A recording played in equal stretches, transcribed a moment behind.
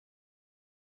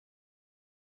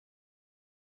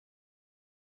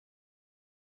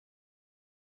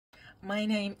My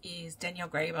name is Danielle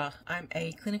Graber. I'm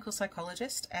a clinical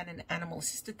psychologist and an animal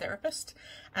assisted therapist,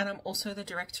 and I'm also the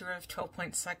director of 12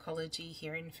 Point Psychology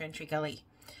here in Ferntree Gully.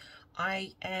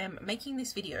 I am making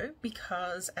this video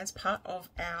because as part of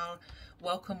our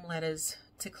welcome letters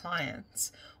to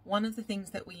clients, one of the things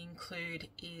that we include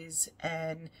is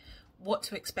what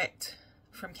to expect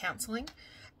from counselling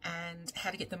and how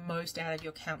to get the most out of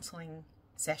your counselling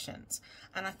sessions.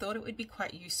 And I thought it would be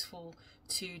quite useful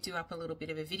to do up a little bit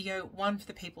of a video, one for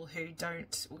the people who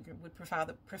would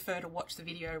prefer to watch the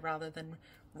video rather than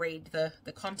read the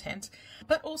content,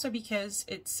 but also because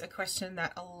it's a question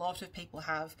that a lot of people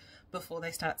have before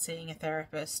they start seeing a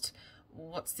therapist.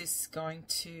 What's this going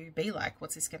to be like?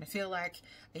 What's this going to feel like?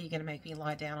 Are you going to make me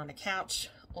lie down on a couch?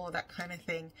 All of that kind of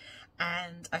thing.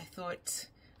 And I thought,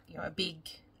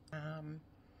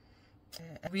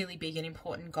 a really big and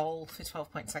important goal for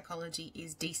 12 Point Psychology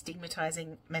is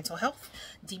destigmatizing mental health,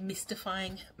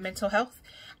 demystifying mental health,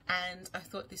 and I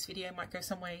thought this video might go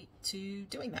some way to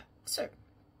doing that. So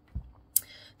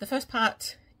the first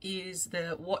part is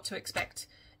the what to expect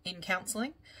in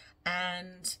counselling,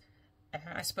 and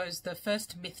I suppose the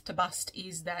first myth to bust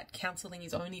is that counselling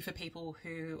is only for people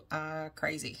who are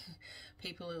crazy,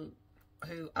 people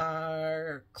who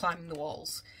are climbing the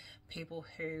walls, people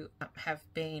who have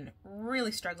been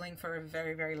really struggling for a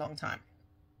very, very long time.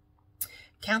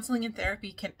 Counselling and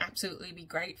therapy can absolutely be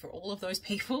great for all of those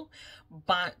people,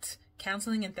 but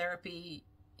counselling and therapy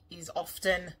is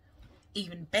often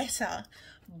even better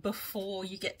before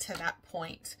you get to that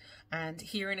point. And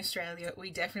here in Australia,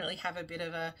 we definitely have a bit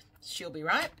of a she'll be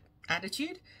right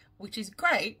attitude, which is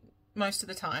great most of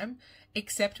the time,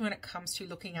 except when it comes to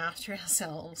looking after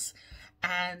ourselves.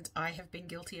 And I have been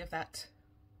guilty of that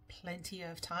plenty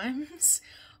of times.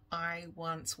 I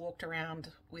once walked around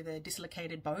with a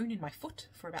dislocated bone in my foot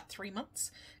for about 3 months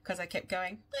because I kept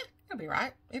going, it'll be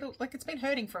right. It's been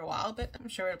hurting for a while, but I'm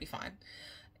sure it'll be fine.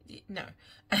 No.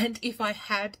 And if I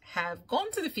have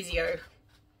gone to the physio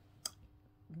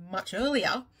much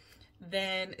earlier,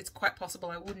 then it's quite possible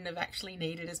I wouldn't have actually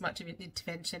needed as much of an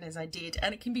intervention as I did.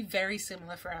 And it can be very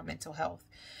similar for our mental health.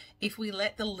 If we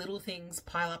let the little things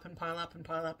pile up and pile up and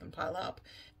pile up and pile up,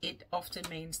 it often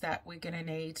means that we're going to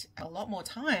need a lot more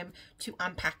time to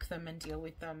unpack them and deal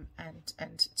with them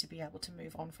and to be able to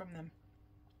move on from them.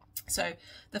 So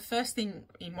the first thing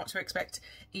in what to expect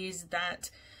is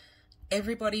that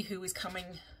everybody who is coming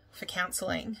for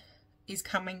counselling is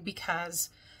coming because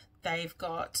they've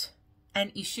got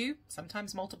an issue,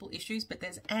 sometimes multiple issues, but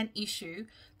there's an issue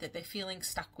that they're feeling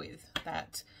stuck with,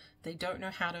 that they don't know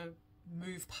how to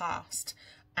move past,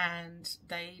 and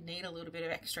they need a little bit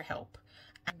of extra help.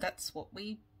 And that's what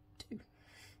we do.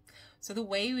 So the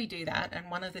way we do that,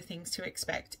 and one of the things to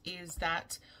expect, is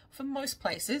that for most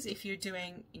places, if you're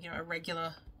doing a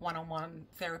regular one-on-one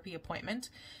therapy appointment,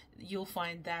 you'll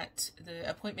find that the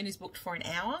appointment is booked for an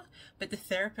hour, but the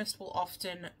therapist will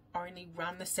often only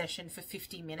run the session for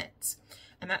 50 minutes.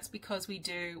 And that's because we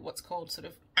do what's called sort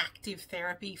of active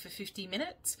therapy for 50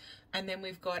 minutes. And then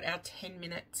we've got our 10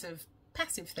 minutes of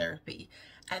passive therapy.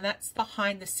 And that's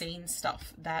behind the scenes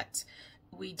stuff that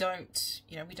we don't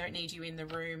need you in the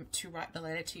room to write the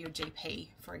letter to your GP,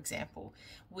 for example.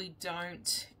 We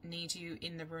don't need you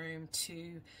in the room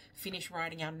to finish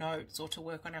writing our notes or to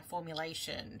work on our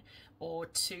formulation or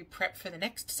to prep for the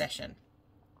next session.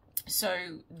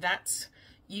 So that's,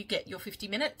 you get your 50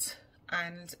 minutes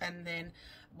and then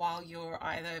while you're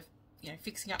either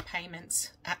fixing up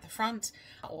payments at the front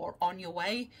or on your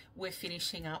way, we're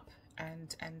finishing up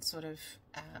and sort of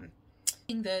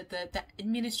the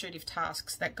administrative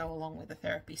tasks that go along with the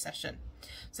therapy session.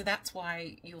 So that's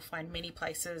why you'll find many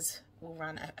places will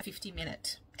run a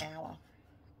 50-minute hour.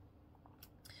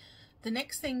 The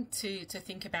next thing to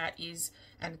think about is,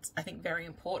 and it's I think very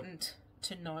important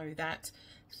to know, that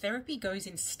therapy goes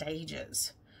in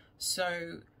stages.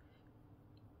 So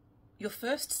your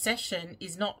first session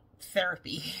is not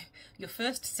therapy. Your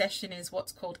first session is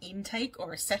what's called intake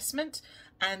or assessment,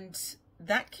 and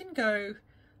that can go,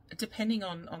 depending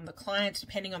on the client,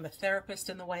 depending on the therapist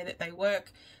and the way that they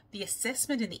work. The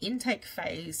assessment in the intake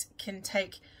phase can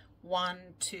take 1,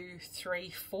 2, 3,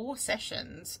 4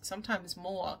 sessions, sometimes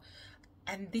more.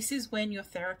 And this is when your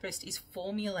therapist is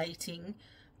formulating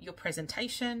your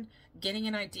presentation, getting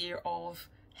an idea of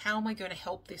how am I going to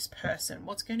help this person?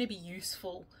 What's going to be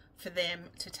useful for them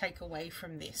to take away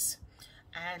from this?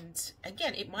 And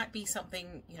again, it might be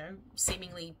something,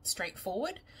 seemingly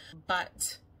straightforward,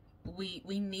 but we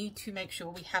need to make sure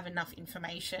we have enough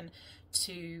information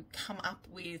to come up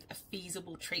with a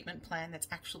feasible treatment plan that's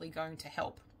actually going to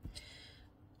help.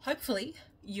 Hopefully,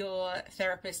 your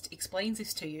therapist explains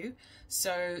this to you.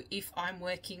 So if I'm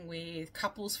working with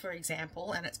couples, for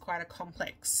example, and it's quite a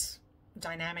complex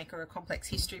dynamic or a complex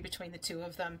history between the two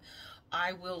of them,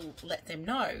 I will let them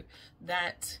know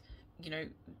that, you know,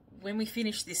 when we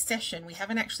finish this session, we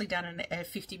haven't actually done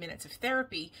 50 minutes of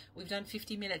therapy. We've done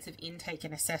 50 minutes of intake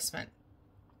and assessment.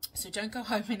 So don't go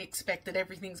home and expect that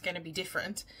everything's going to be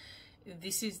different.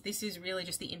 This is really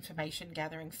just the information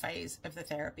gathering phase of the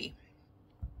therapy.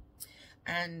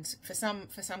 And for some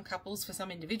couples, for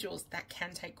some individuals, that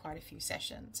can take quite a few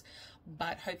sessions.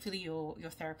 But hopefully your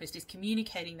therapist is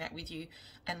communicating that with you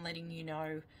and letting you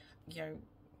know,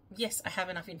 yes, I have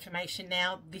enough information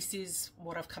now. This is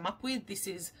what I've come up with. This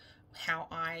is how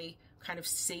I kind of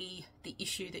see the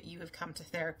issue that you have come to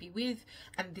therapy with,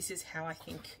 and this is how I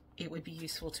think it would be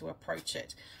useful to approach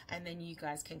it. And then you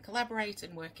guys can collaborate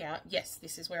and work out, yes,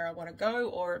 this is where I want to go,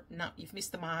 or no, you've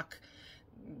missed the mark.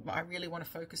 I really want to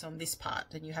focus on this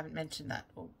part and you haven't mentioned that,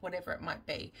 or whatever it might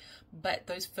be. But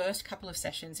those first couple of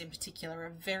sessions in particular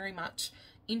are very much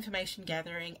information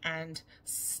gathering and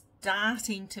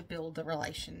starting to build the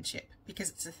relationship, because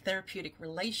it's a therapeutic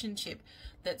relationship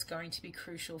that's going to be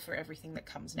crucial for everything that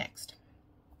comes next.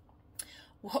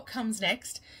 What comes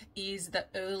next is the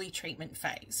early treatment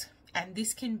phase, and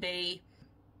this can be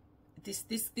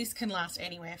this can last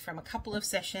anywhere from a couple of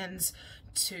sessions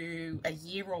to a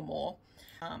year or more,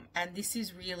 and this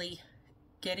is really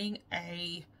getting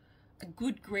a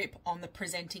good grip on the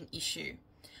presenting issue.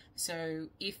 So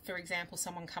if, for example,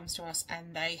 someone comes to us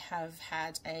and they have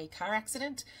had a car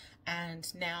accident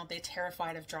and now they're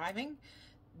terrified of driving,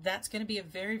 that's going to be a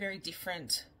very, very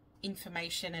different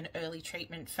information and early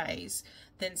treatment phase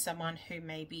than someone who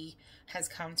maybe has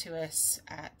come to us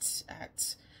at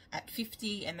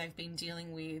 50 and they've been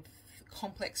dealing with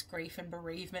complex grief and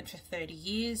bereavement for 30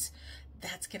 years.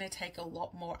 That's going to take a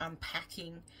lot more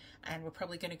unpacking, and we're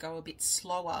probably going to go a bit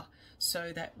slower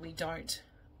so that we don't,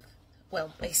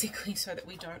 well, basically so that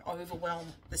we don't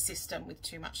overwhelm the system with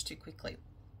too much too quickly.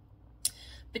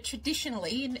 But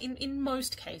traditionally, in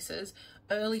most cases,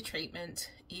 early treatment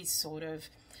is sort of,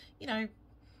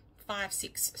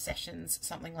 5-6 sessions,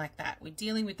 something like that. We're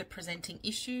dealing with the presenting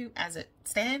issue as it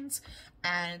stands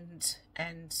and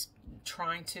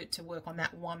trying to work on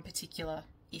that one particular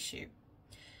issue.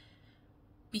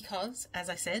 Because, as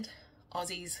I said,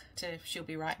 Aussies to she'll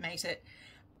be right mate it,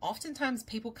 oftentimes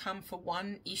people come for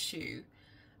one issue,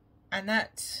 and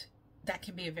that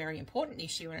can be a very important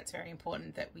issue, and it's very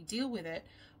important that we deal with it,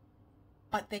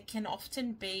 but there can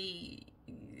be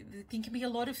a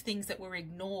lot of things that were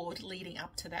ignored leading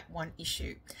up to that one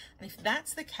issue. And if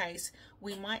that's the case,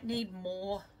 we might need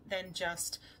more than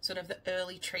just sort of the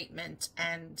early treatment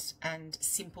and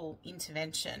simple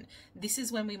intervention. This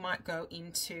is when we might go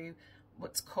into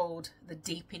what's called the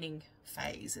deepening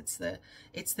phase. It's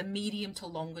the medium to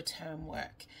longer term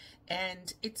work,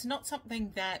 and it's not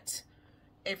something that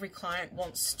every client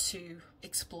wants to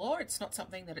explore. It's not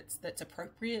something that's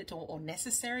appropriate or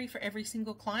necessary for every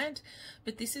single client,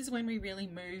 but this is when we really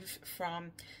move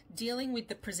from dealing with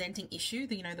the presenting issue,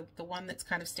 the one that's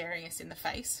kind of staring us in the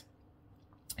face,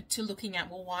 to looking at,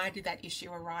 well, why did that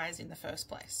issue arise in the first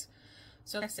place?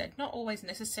 So like I said, not always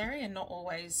necessary and not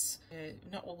always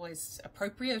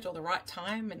appropriate or the right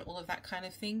time and all of that kind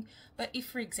of thing. But if,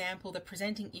 for example, the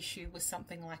presenting issue was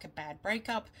something like a bad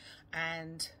breakup,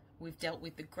 and we've dealt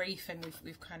with the grief and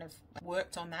we've kind of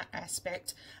worked on that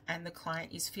aspect, and the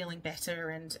client is feeling better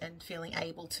and feeling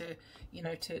able to,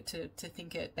 to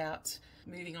think about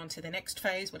moving on to the next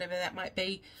phase, whatever that might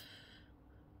be.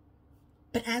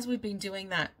 But as we've been doing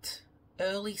that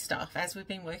early stuff, as we've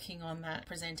been working on that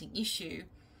presenting issue,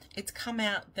 it's come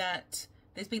out that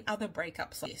there's been other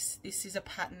breakups like this. This is a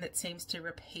pattern that seems to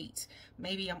repeat.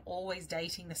 Maybe I'm always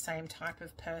dating the same type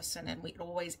of person and it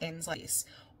always ends like this,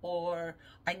 or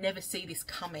I never see this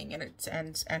coming, and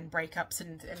breakups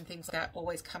and things like that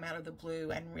always come out of the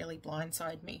blue and really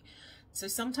blindside me. So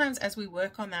sometimes as we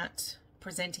work on that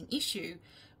presenting issue,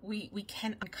 we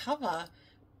can uncover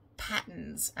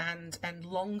patterns and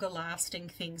longer lasting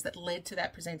things that led to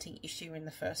that presenting issue in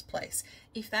the first place.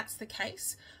 If that's the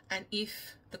case, and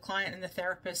if the client and the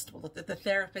therapist, well, the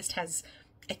therapist has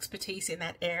expertise in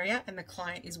that area and the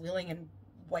client is willing and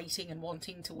waiting and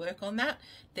wanting to work on that,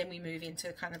 then we move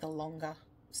into kind of the longer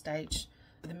stage,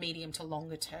 the medium to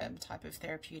longer term type of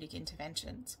therapeutic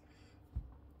interventions.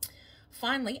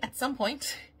 Finally, at some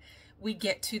point, we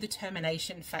get to the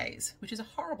termination phase, which is a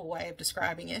horrible way of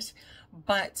describing it,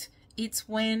 but it's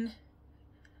when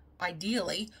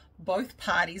ideally both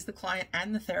parties, the client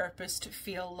and the therapist,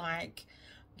 feel like,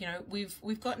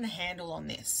 we've gotten a handle on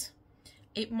this.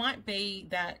 It might be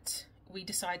that we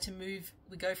decide to move,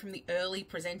 we go from the early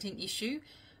presenting issue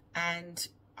and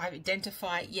I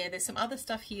identify, yeah, there's some other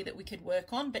stuff here that we could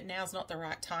work on, but now's not the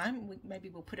right time. Maybe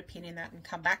we'll put a pin in that and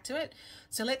come back to it.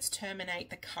 So let's terminate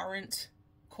the current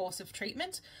course of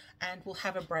treatment and we'll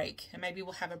have a break. And maybe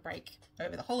we'll have a break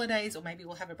over the holidays, or maybe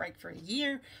we'll have a break for a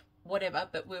year, whatever,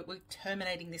 but we're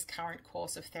terminating this current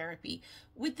course of therapy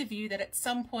with the view that at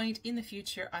some point in the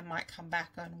future, I might come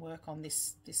back and work on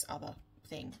this other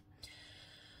thing.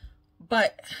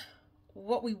 But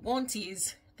what we want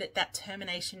is that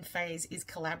termination phase is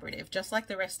collaborative, just like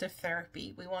the rest of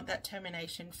therapy. We want that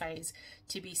termination phase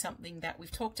to be something that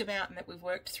we've talked about and that we've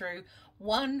worked through.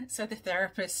 One, so the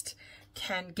therapist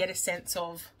can get a sense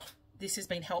of this has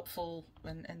been helpful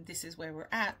and this is where we're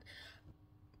at.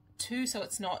 Two, so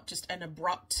it's not just an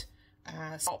abrupt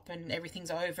stop and everything's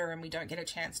over and we don't get a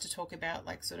chance to talk about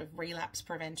like sort of relapse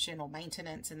prevention or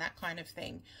maintenance and that kind of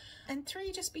thing. And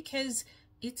three, just because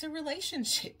it's a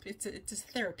relationship. It's a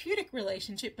therapeutic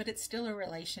relationship, but it's still a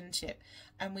relationship.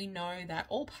 And we know that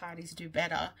all parties do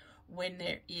better when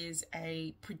there is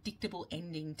a predictable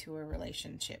ending to a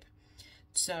relationship.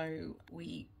 So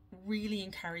we really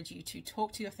encourage you to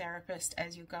talk to your therapist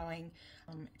as you're going,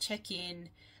 check in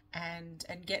and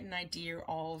get an idea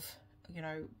of, you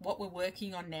know, what we're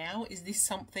working on now. Is this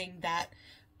something that,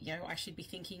 you know, I should be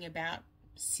thinking about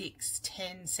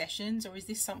 6-10 sessions, or is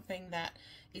this something that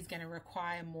is going to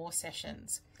require more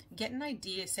sessions? Get an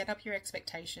idea, set up your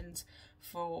expectations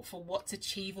for what's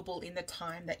achievable in the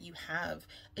time that you have.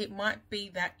 It might be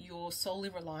that you're solely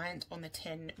reliant on the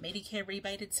 10 Medicare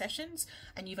rebated sessions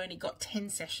and you've only got 10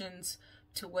 sessions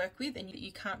to work with and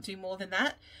you can't do more than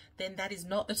that. Then that is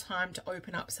not the time to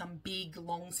open up some big,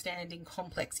 long-standing,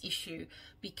 complex issue,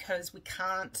 because we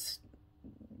can't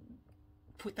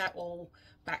put that all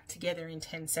back together in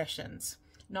 10 sessions.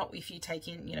 Not if you take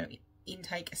in, you know,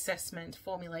 intake, assessment,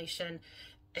 formulation.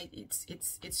 It's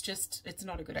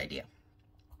not a good idea.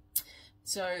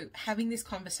 So having this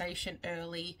conversation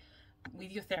early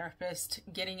with your therapist,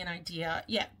 getting an idea,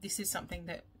 yeah, this is something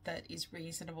that is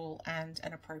reasonable and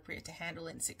appropriate to handle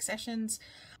in 6 sessions.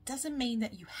 Doesn't mean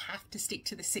that you have to stick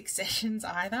to the 6 sessions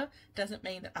either. Doesn't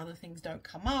mean that other things don't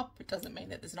come up. It doesn't mean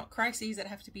that there's not crises that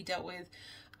have to be dealt with.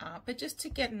 But just to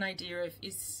get an idea of,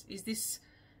 is this,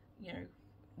 you know,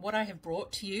 what I have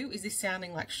brought to you, is this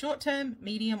sounding like short-term,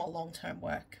 medium or long-term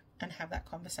work? And have that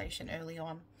conversation early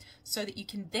on so that you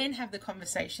can then have the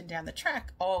conversation down the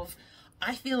track of,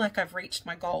 I feel like I've reached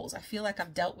my goals. I feel like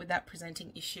I've dealt with that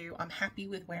presenting issue. I'm happy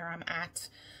with where I'm at.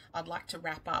 I'd like to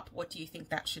wrap up. What do you think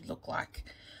that should look like?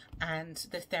 And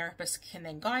the therapist can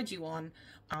then guide you on,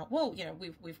 well, you know,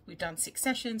 we've done 6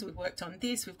 sessions, we've worked on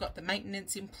this, we've got the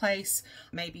maintenance in place.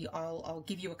 Maybe I'll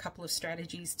give you a couple of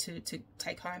strategies to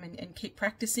take home and keep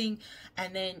practicing,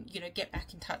 and then, you know, get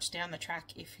back in touch down the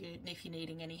track if you're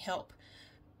needing any help.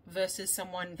 Versus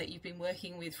someone that you've been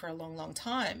working with for a long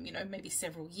time, you know, maybe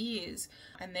several years,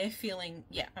 and they're feeling,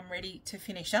 yeah, I'm ready to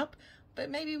finish up, but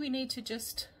maybe we need to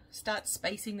just start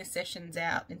spacing the sessions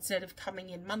out. Instead of coming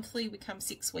in monthly, we come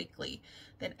 6 weekly,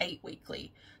 then 8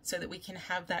 weekly, so that we can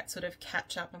have that sort of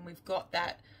catch up and we've got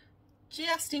that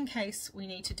just in case we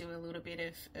need to do a little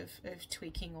bit of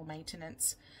tweaking or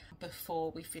maintenance before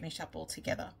we finish up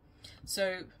altogether.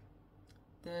 So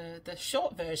the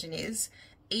short version is,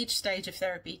 each stage of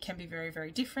therapy can be very, very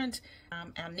different.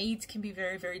 Our needs can be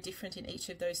very, very different in each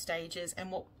of those stages, and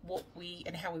what we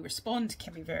and how we respond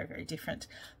can be very, very different.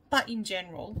 But in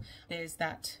general, there's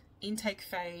that intake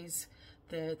phase,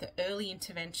 the early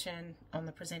intervention on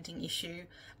the presenting issue,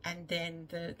 and then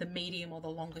the medium or the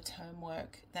longer term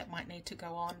work that might need to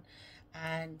go on,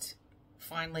 and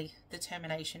finally the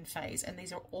termination phase. And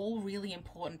these are all really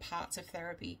important parts of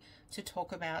therapy to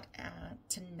talk about,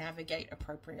 to navigate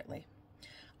appropriately.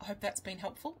 I hope that's been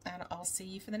helpful, and I'll see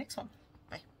you for the next one.